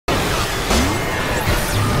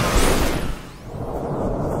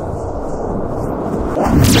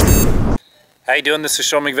How you doing? This is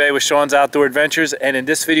Sean McVeigh with Sean's Outdoor Adventures, and in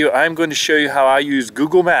this video I'm going to show you how I use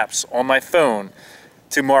Google Maps on my phone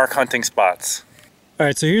to mark hunting spots.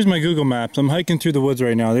 Alright, so here's my Google Maps. I'm hiking through the woods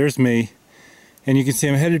right now. There's me. And you can see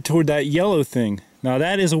I'm headed toward that yellow thing. Now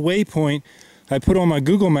that is a waypoint I put on my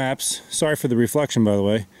Google Maps. Sorry for the reflection, by the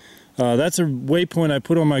way. That's a waypoint I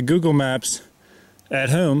put on my Google Maps at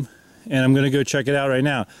home, and I'm going to go check it out right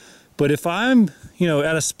now. But if I'm,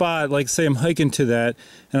 at a spot, like say I'm hiking to that,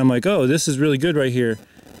 and I'm like, oh, this is really good right here.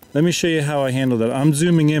 Let me show you how I handle that. I'm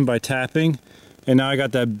zooming in by tapping, and now I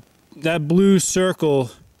got that blue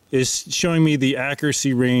circle is showing me the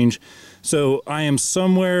accuracy range. So I am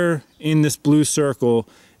somewhere in this blue circle.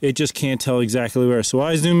 It just can't tell exactly where. So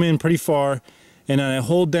I zoom in pretty far, and then I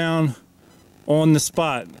hold down on the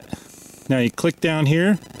spot. Now you click down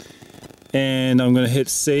here, and I'm going to hit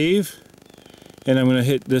save. And I'm going to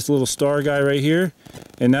hit this little star guy right here,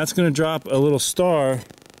 and that's going to drop a little star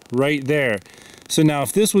right there. So now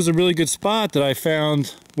if this was a really good spot that I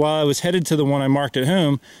found while I was headed to the one I marked at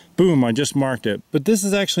home, boom, I just marked it. But this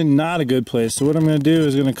is actually not a good place. So what I'm going to do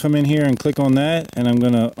is going to come in here and click on that, and I'm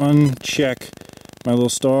going to uncheck my little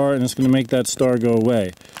star, and it's going to make that star go away.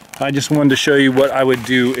 I just wanted to show you what I would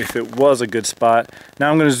do if it was a good spot.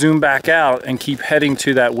 Now I'm going to zoom back out and keep heading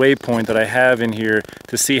to that waypoint that I have in here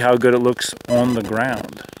to see how good it looks on the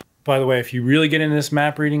ground. By the way, if you really get into this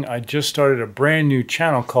map reading, I just started a brand new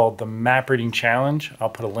channel called the Map Reading Challenge. I'll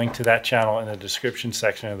put a link to that channel in the description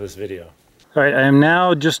section of this video. All right, I am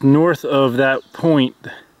now just north of that point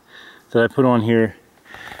that I put on here,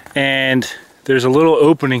 and there's a little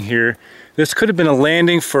opening here. This could have been a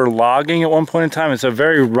landing for logging at one point in time. It's a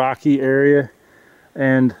very rocky area,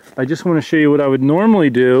 and I just want to show you what I would normally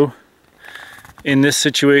do in this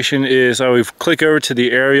situation is I would click over to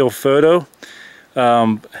the aerial photo.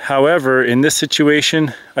 However, in this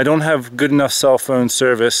situation, I don't have good enough cell phone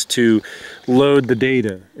service to load the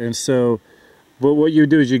data. And so what you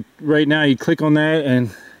do is right now you click on that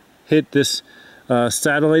and hit this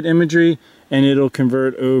satellite imagery, and it'll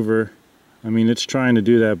convert over. I mean, it's trying to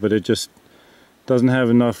do that, but it just doesn't have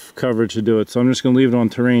enough coverage to do it. So I'm just going to leave it on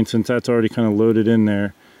terrain since that's already kind of loaded in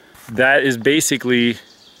there. That is basically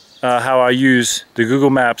how I use the Google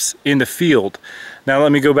Maps in the field. Now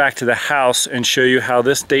let me go back to the house and show you how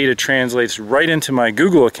this data translates right into my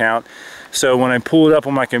Google account. So when I pull it up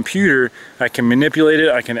on my computer, I can manipulate it,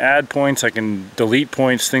 I can add points, I can delete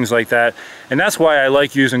points, things like that. And that's why I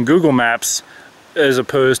like using Google Maps as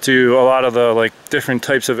opposed to a lot of the different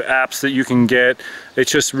types of apps that you can get.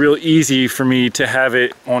 It's just real easy for me to have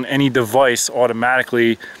it on any device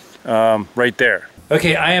automatically right there.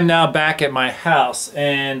 Okay, I am now back at my house,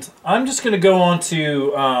 and I'm just going to go on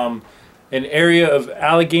to an area of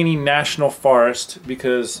Allegheny National Forest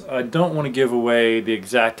because I don't want to give away the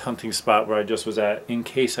exact hunting spot where I just was at in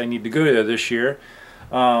case I need to go there this year.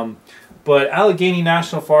 But Allegheny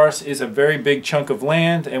National Forest is a very big chunk of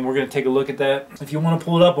land, and we're going to take a look at that. If you want to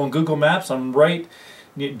pull it up on Google Maps, I'm right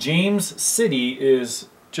near James City is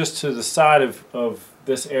just to the side of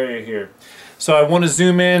this area here. So I want to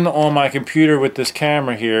zoom in on my computer with this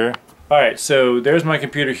camera here. Alright, so there's my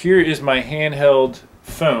computer. Here is my handheld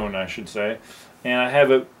phone, I should say. And I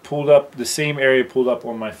have it pulled up, the same area pulled up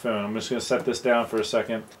on my phone. I'm just going to set this down for a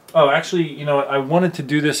second. Oh, actually, I wanted to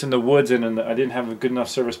do this in the woods and I didn't have a good enough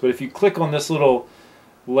service, but if you click on this little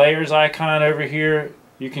layers icon over here,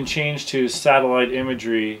 you can change to satellite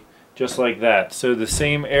imagery just like that. So the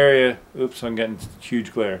same area, oops, I'm getting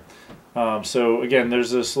huge glare. So again,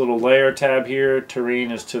 there's this little layer tab here,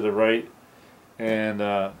 terrain is to the right, and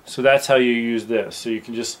so that's how you use this. So you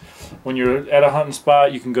can just, when you're at a hunting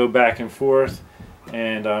spot, you can go back and forth,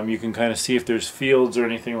 and you can kind of see if there's fields or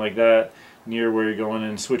anything like that near where you're going,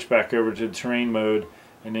 and switch back over to terrain mode,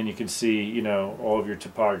 and then you can see all of your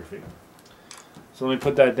topography. So let me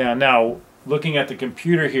put that down. Now looking at the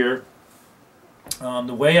computer here,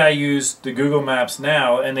 the way I use the Google Maps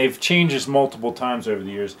now, and they've changed this multiple times over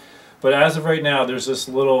the years, but as of right now there's this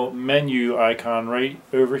little menu icon right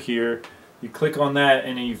over here. You click on that,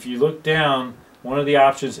 and if you look down, one of the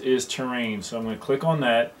options is terrain. So I'm going to click on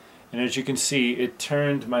that, and as you can see, it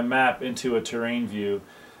turned my map into a terrain view.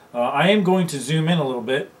 I am going to zoom in a little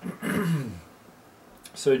bit.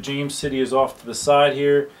 So James City is off to the side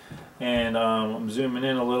here, and I'm zooming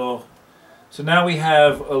in a little. So now we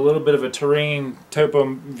have a little bit of a terrain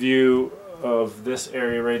topo view of this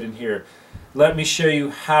area right in here. Let me show you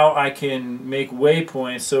how I can make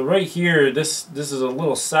waypoints. So right here, this is a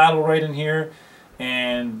little saddle right in here,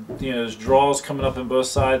 and there's draws coming up on both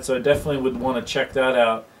sides, so I definitely would want to check that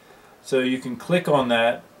out. So you can click on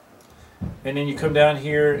that, and then you come down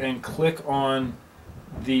here and click on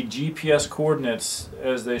the GPS coordinates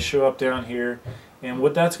as they show up down here, and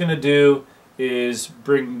what that's going to do is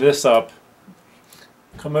bring this up.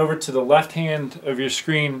 Come over to the left hand of your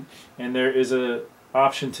screen, and there is a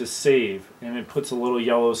option to save, and it puts a little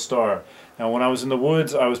yellow star. Now when I was in the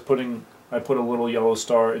woods, I put a little yellow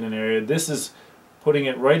star in an area. This is putting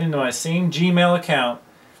it right into my same Gmail account,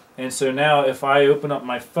 and so now if I open up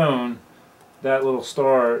my phone, that little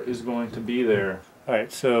star is going to be there.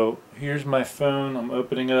 Alright, so here's my phone, I'm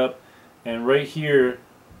opening up, and right here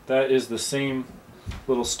that is the same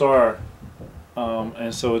little star,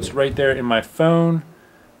 and so it's right there in my phone.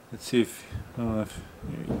 Let's see if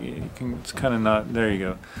you can, it's kind of not, there you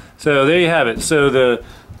go. So there you have it. So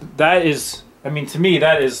that is, I mean, to me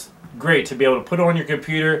that is great to be able to put it on your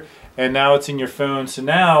computer, and now it's in your phone. So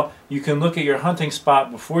now you can look at your hunting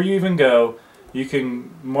spot before you even go. You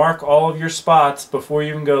can mark all of your spots before you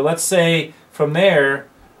even go. Let's say from there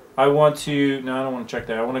I want to, no, I don't want to check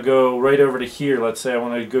that. I want to go right over to here. Let's say I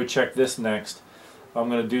want to go check this next. I'm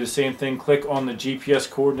going to do the same thing. Click on the GPS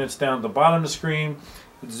coordinates down at the bottom of the screen.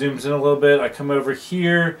 It zooms in a little bit. I come over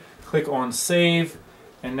here, click on save,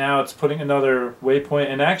 and now it's putting another waypoint.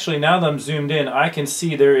 And actually, now that I'm zoomed in, I can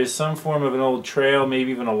see there is some form of an old trail,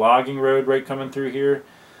 maybe even a logging road right coming through here.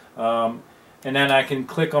 And then I can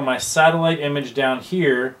click on my satellite image down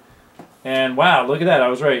here, and wow, look at that, I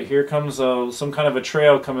was right. Here comes some kind of a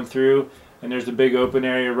trail coming through, and there's a big open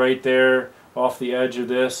area right there off the edge of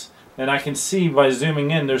this. And I can see by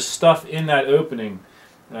zooming in, there's stuff in that opening.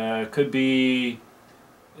 It could be,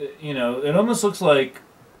 you know, it almost looks like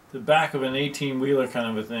the back of an 18-wheeler kind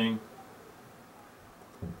of a thing.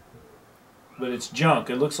 But it's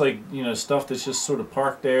junk. It looks like, you know, stuff that's just sort of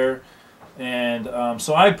parked there. And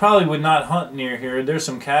so I probably would not hunt near here. There's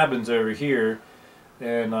some cabins over here,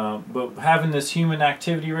 and but having this human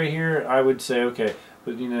activity right here, I would say okay.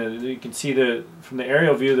 But you know, you can see from the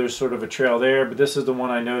aerial view, there's sort of a trail there. But this is the one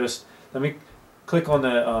I noticed. Let me click on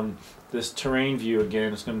the this terrain view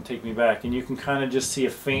again. It's going to take me back, and you can kind of just see a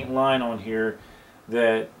faint line on here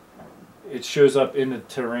that it shows up in the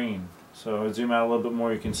terrain. So I zoom out a little bit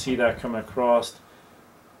more. You can see that coming across.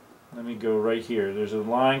 Let me go right here. There's a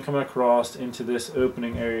line coming across into this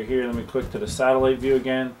opening area here. Let me click to the satellite view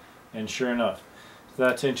again, and sure enough, so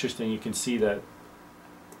that's interesting. You can see that.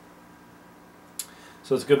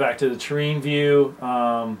 So let's go back to the terrain view.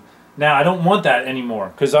 Now I don't want that anymore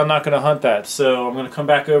because I'm not going to hunt that. So I'm going to come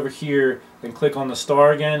back over here and click on the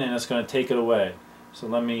star again, and it's going to take it away. So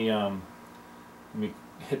let me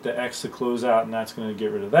hit the X to close out, and that's going to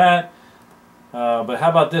get rid of that. But how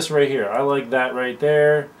about this right here? I like that right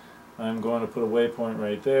there. I'm going to put a waypoint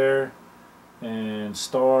right there and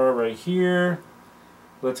star right here.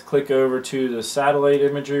 Let's click over to the satellite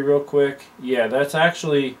imagery real quick. Yeah, that's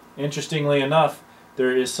actually, interestingly enough,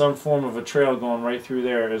 there is some form of a trail going right through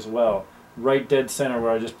there as well. Right dead center where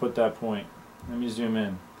I just put that point. Let me zoom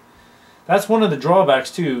in. That's one of the drawbacks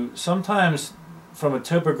too. Sometimes from a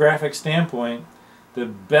topographic standpoint, the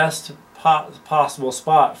best possible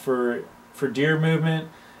spot for deer movement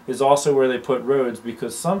is also where they put roads,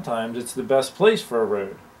 because sometimes it's the best place for a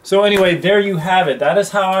road. So anyway, there you have it. That is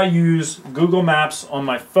how I use Google Maps on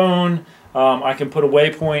my phone. I can put a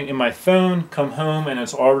waypoint in my phone, come home, and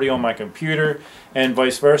it's already on my computer, and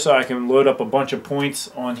vice versa. I can load up a bunch of points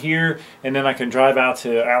on here, and then I can drive out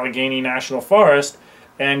to Allegheny National Forest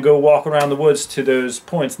and go walk around the woods to those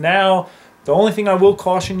points. Now, the only thing I will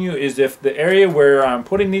caution you is if the area where I'm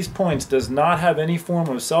putting these points does not have any form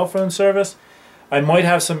of cell phone service, I might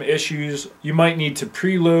have some issues. You might need to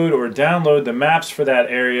preload or download the maps for that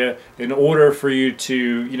area in order for you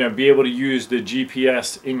to, you know, be able to use the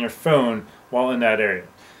GPS in your phone while in that area.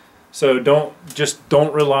 So don't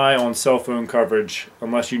rely on cell phone coverage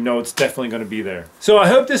unless you know it's definitely going to be there. So I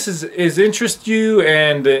hope this is interest you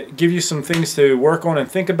and give you some things to work on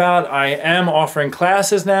and think about. I am offering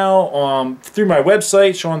classes now through my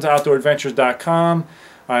website, Sean'sOutdoorAdventures.com.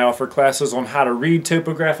 I offer classes on how to read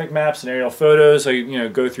topographic maps and aerial photos. I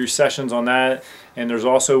go through sessions on that, and there's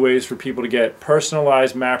also ways for people to get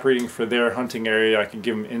personalized map reading for their hunting area. I can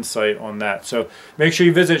give them insight on that. So make sure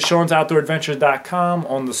you visit Sean'sOutdoorAdventures.com.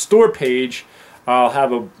 On the store page, I'll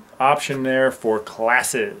have an option there for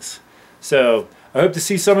classes. So I hope to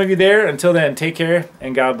see some of you there. Until then, take care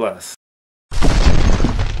and God bless.